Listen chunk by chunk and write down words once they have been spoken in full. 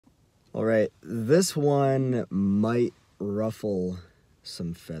All right, this one might ruffle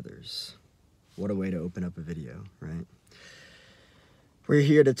some feathers. What a way to open up a video, right? We're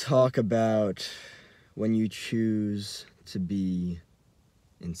here to talk about when you choose to be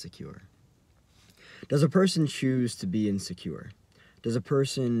insecure. Does a person choose to be insecure? Does a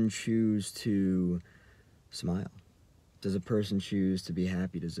person choose to smile? Does a person choose to be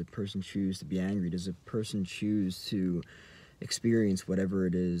happy? Does a person choose to be angry? Does a person choose to experience whatever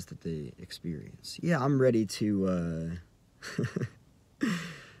it is that they experience? Yeah, I'm ready to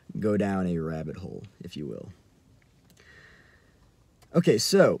go down a rabbit hole, if you will. Okay,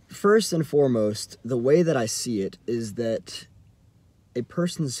 so first and foremost, the way that I see it is that a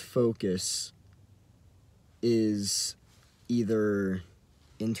person's focus is either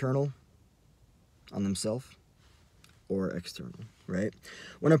internal on themselves or external, right?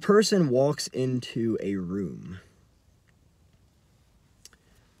 When a person walks into a room,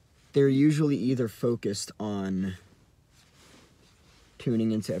 they're usually either focused on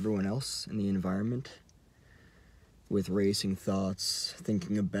tuning into everyone else in the environment with racing thoughts,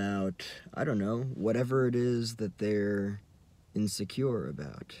 thinking about, I don't know, whatever it is that they're insecure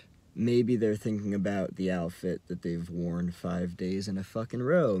about. Maybe they're thinking about the outfit that they've worn 5 days in a fucking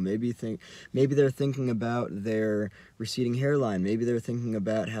row. Maybe they're thinking about their receding hairline. Maybe they're thinking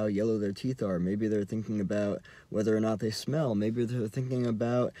about how yellow their teeth are. Maybe they're thinking about whether or not they smell. Maybe they're thinking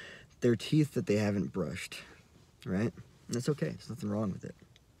about their teeth that they haven't brushed, right? And that's okay. There's nothing wrong with it.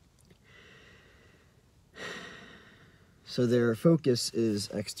 So their focus is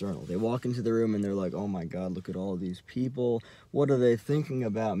external. They walk into the room and they're like, oh my God, look at all these people. What are they thinking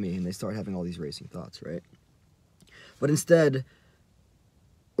about me? And they start having all these racing thoughts, right? But instead,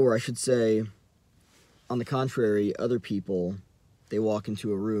 or I should say, on the contrary, other people, they walk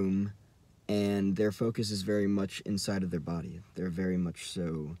into a room and their focus is very much inside of their body. They're very much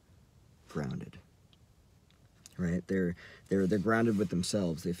so grounded, right? They're grounded with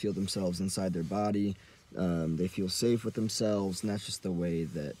themselves. They feel themselves inside their body. They feel safe with themselves, and that's just the way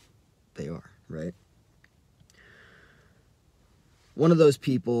that they are, right? One of those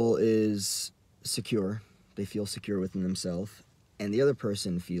people is secure. They feel secure within themselves, and the other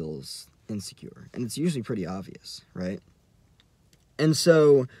person feels insecure. And it's usually pretty obvious, right? And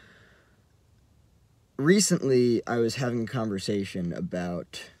so recently I was having a conversation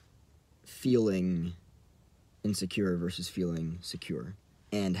about feeling insecure versus feeling secure,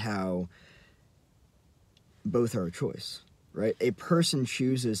 and how both are a choice, right? A person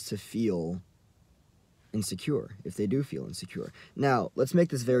chooses to feel insecure if they do feel insecure. Now, let's make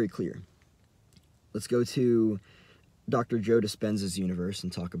this very clear. Let's go to Dr. Joe Dispenza's universe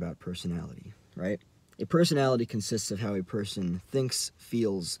and talk about personality, right? A personality consists of how a person thinks,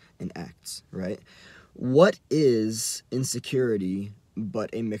 feels, and acts, right? What is insecurity but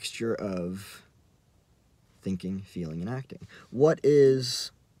a mixture of thinking, feeling, and acting? What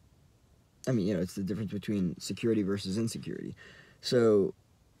is... it's the difference between security versus insecurity. So,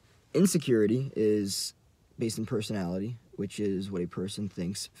 insecurity is based on personality, which is what a person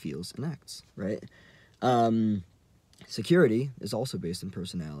thinks, feels, and acts, right? Security is also based on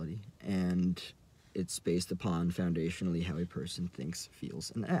personality, and it's based upon, foundationally, how a person thinks,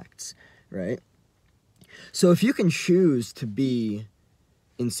 feels, and acts, right? So, if you can choose to be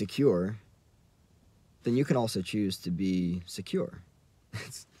insecure, then you can also choose to be secure.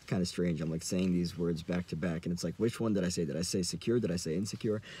 It's kind of strange. I'm like saying these words back to back, and it's like, which one did I say? Did I say secure? Did I say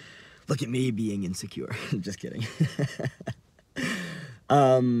insecure? Look at me being insecure. Just kidding.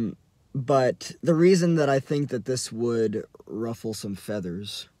 But the reason that I think that this would ruffle some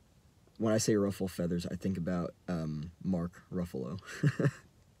feathers, when I say ruffle feathers, I think about Mark Ruffalo.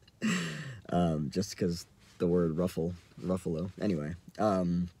 Just because the word Ruffalo. Anyway.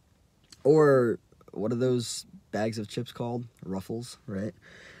 Or what are those bags of chips called? Ruffles, right?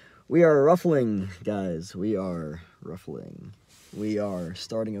 We are ruffling, guys. We are ruffling. We are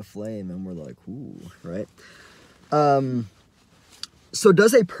starting a flame, and we're like, ooh, right? So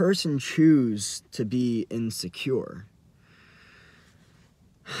does a person choose to be insecure?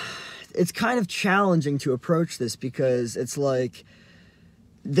 It's kind of challenging to approach this, because it's like,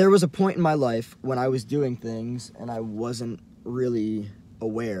 there was a point in my life when I was doing things and I wasn't really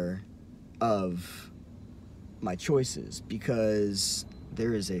aware of my choices, because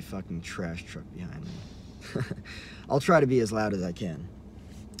there is a fucking trash truck behind me. I'll try to be as loud as I can.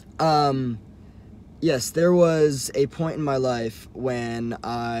 Yes, there was a point in my life when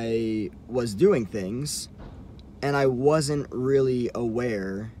I was doing things and I wasn't really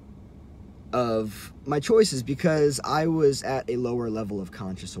aware of my choices, because I was at a lower level of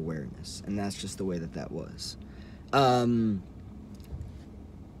conscious awareness, and that's just the way that was.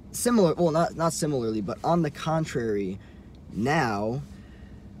 similar, well, not similarly, but on the contrary, now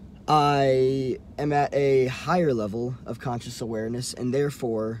I am at a higher level of conscious awareness, and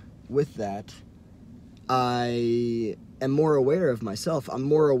therefore, with that, I am more aware of myself. I'm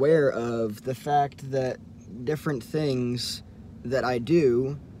more aware of the fact that different things that I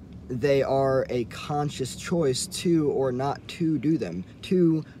do, they are a conscious choice to or not to do them,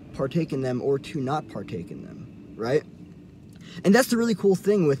 to partake in them or to not partake in them, right? And that's the really cool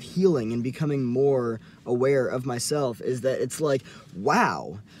thing with healing and becoming more aware of myself, is that it's like,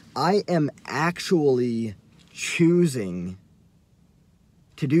 wow, I am actually choosing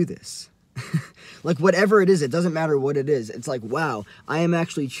to do this. Like, whatever it is, it doesn't matter what it is. It's like, wow, I am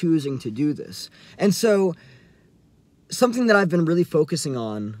actually choosing to do this. And so, something that I've been really focusing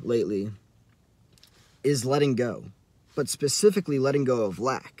on lately is letting go, but specifically letting go of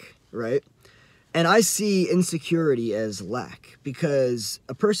lack, right? And I see insecurity as lack, because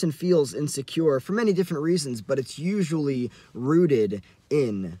a person feels insecure for many different reasons, but it's usually rooted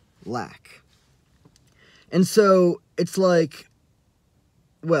in lack. And so it's like,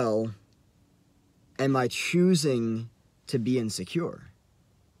 well, am I choosing to be insecure?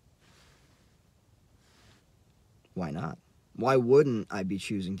 Why not? Why wouldn't I be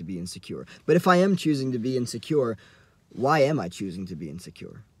choosing to be insecure? But if I am choosing to be insecure, why am I choosing to be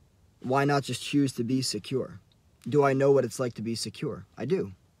insecure? Why not just choose to be secure? Do I know what it's like to be secure? I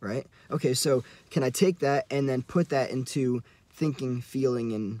do, right? Okay, so can I take that and then put that into thinking,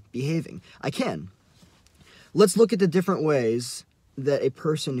 feeling, and behaving? I can. Let's look at the different ways that a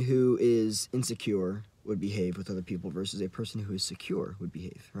person who is insecure would behave with other people versus a person who is secure would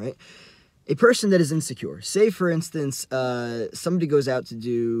behave, right? A person that is insecure, say for instance, somebody goes out to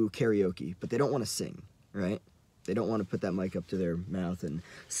do karaoke, but they don't want to sing, right? They don't want to put that mic up to their mouth and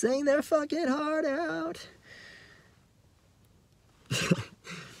sing their fucking heart out.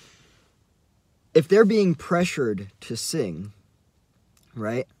 If they're being pressured to sing,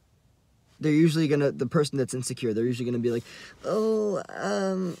 right? They're usually gonna, the person that's insecure, they're usually gonna be like, oh,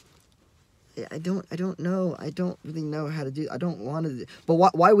 I don't know. I don't really know how to do, I don't want to. But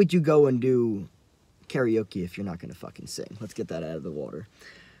why would you go and do karaoke if you're not gonna fucking sing? Let's get that out of the water.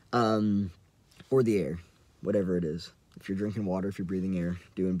 Or the air. Whatever it is. If you're drinking water, if you're breathing air,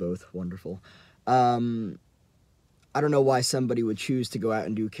 doing both, wonderful. I don't know why somebody would choose to go out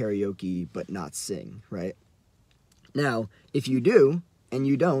and do karaoke but not sing, right? Now, if you do, and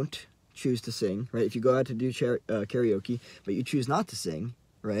you don't choose to sing, right? If you go out to do karaoke, but you choose not to sing,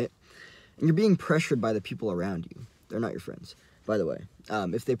 right? And you're being pressured by the people around you. They're not your friends, by the way.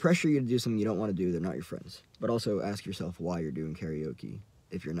 If they pressure you to do something you don't want to do, they're not your friends. But also ask yourself why you're doing karaoke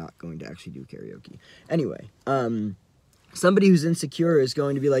if you're not going to actually do karaoke. Anyway, somebody who's insecure is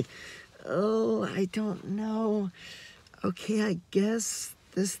going to be like, oh, I don't know. Okay, I guess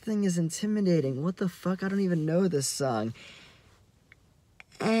this thing is intimidating. What the fuck? I don't even know this song.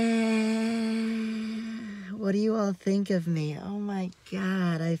 What do you all think of me? Oh my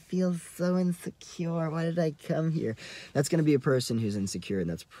God, I feel so insecure. Why did I come here? That's going to be a person who's insecure, and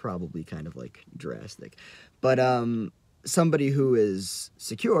that's probably kind of like drastic. But, somebody who is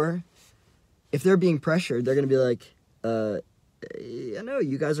secure, if they're being pressured, they're going to be like, no,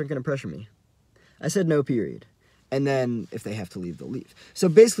 you guys aren't going to pressure me. I said no, period. And then if they have to leave, they'll leave. So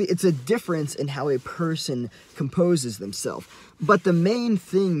basically, it's a difference in how a person composes themselves. But the main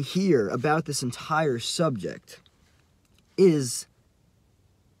thing here about this entire subject is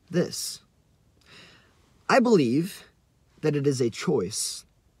this. I believe that it is a choice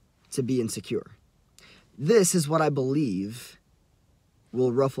to be insecure. This is what I believe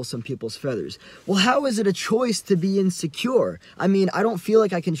will ruffle some people's feathers. Well, how is it a choice to be insecure? I mean, I don't feel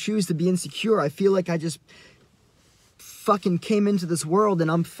like I can choose to be insecure. I feel like I just fucking came into this world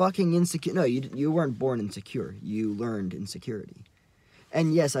and I'm fucking insecure. No, you weren't born insecure. You learned insecurity.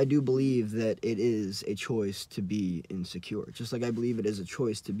 And yes, I do believe that it is a choice to be insecure. Just like I believe it is a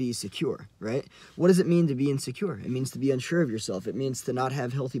choice to be secure, right? What does it mean to be insecure? It means to be unsure of yourself. It means to not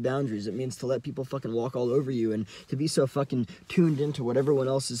have healthy boundaries. It means to let people fucking walk all over you and to be so fucking tuned into what everyone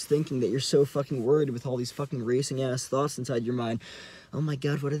else is thinking that you're so fucking worried with all these fucking racing ass thoughts inside your mind. Oh my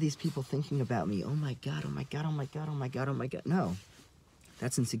God, what are these people thinking about me? Oh my God, oh my God, oh my God, oh my God, oh my God. No,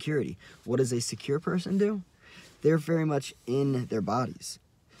 that's insecurity. What does a secure person do? They're very much in their bodies.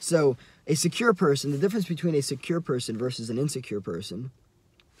 So a secure person, the difference between a secure person versus an insecure person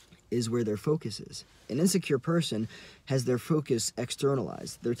is where their focus is. An insecure person has their focus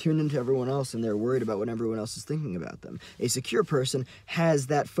externalized. They're tuned into everyone else and they're worried about what everyone else is thinking about them. A secure person has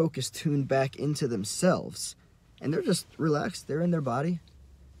that focus tuned back into themselves and they're just relaxed. They're in their body.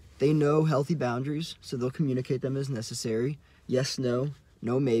 They know healthy boundaries, so they'll communicate them as necessary. Yes, no.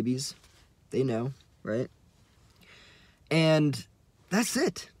 no maybes. They know, right? And that's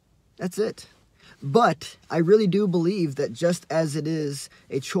it. That's it. But I really do believe that just as it is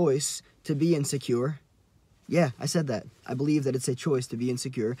a choice to be insecure, yeah, I said that. I believe that it's a choice to be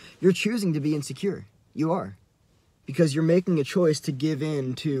insecure. You're choosing to be insecure. You are. Because you're making a choice to give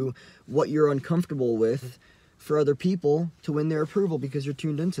in to what you're uncomfortable with for other people to win their approval because you're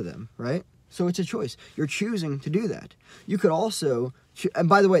tuned into them, right? So it's a choice. You're choosing to do that. You could also, and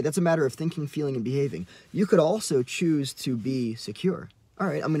by the way, that's a matter of thinking, feeling, and behaving. You could also choose to be secure. All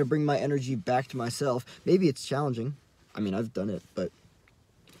right, I'm going to bring my energy back to myself. Maybe it's challenging. I mean, I've done it, but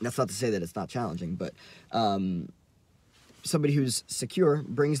that's not to say that it's not challenging. But somebody who's secure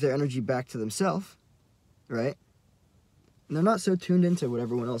brings their energy back to themselves, right? And they're not so tuned into what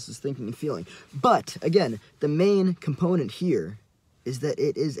everyone else is thinking and feeling. But, again, the main component here is that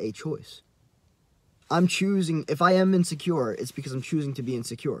it is a choice. I'm choosing, if I am insecure, it's because I'm choosing to be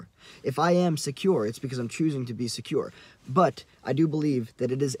insecure. If I am secure, it's because I'm choosing to be secure. But I do believe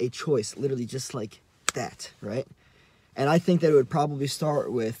that it is a choice, literally just like that, right? And I think that it would probably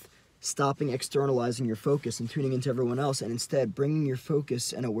start with stopping externalizing your focus and tuning into everyone else, and instead bringing your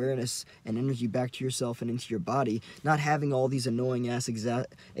focus and awareness and energy back to yourself and into your body, not having all these annoying ass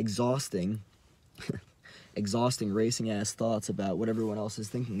exhausting racing ass thoughts about what everyone else is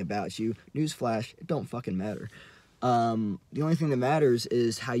thinking about you. Newsflash, it don't fucking matter. The only thing that matters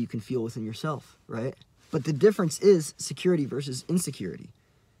is how you can feel within yourself, right? But the difference is security versus insecurity.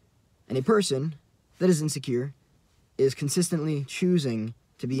 And a person that is insecure is consistently choosing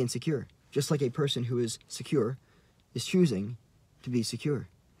to be insecure, just like a person who is secure is choosing to be secure.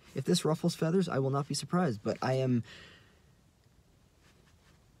 If this ruffles feathers, I will not be surprised, but I'm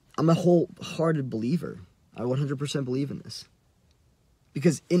a wholehearted believer. I 100% believe in this.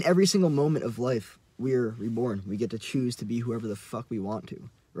 Because in every single moment of life, we're reborn. We get to choose to be whoever the fuck we want to,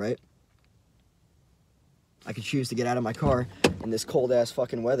 right? I could choose to get out of my car in this cold-ass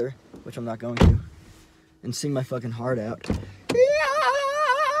fucking weather, which I'm not going to, and sing my fucking heart out.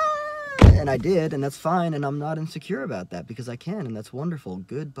 And I did, and that's fine, and I'm not insecure about that because I can, and that's wonderful.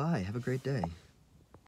 Goodbye. Have a great day.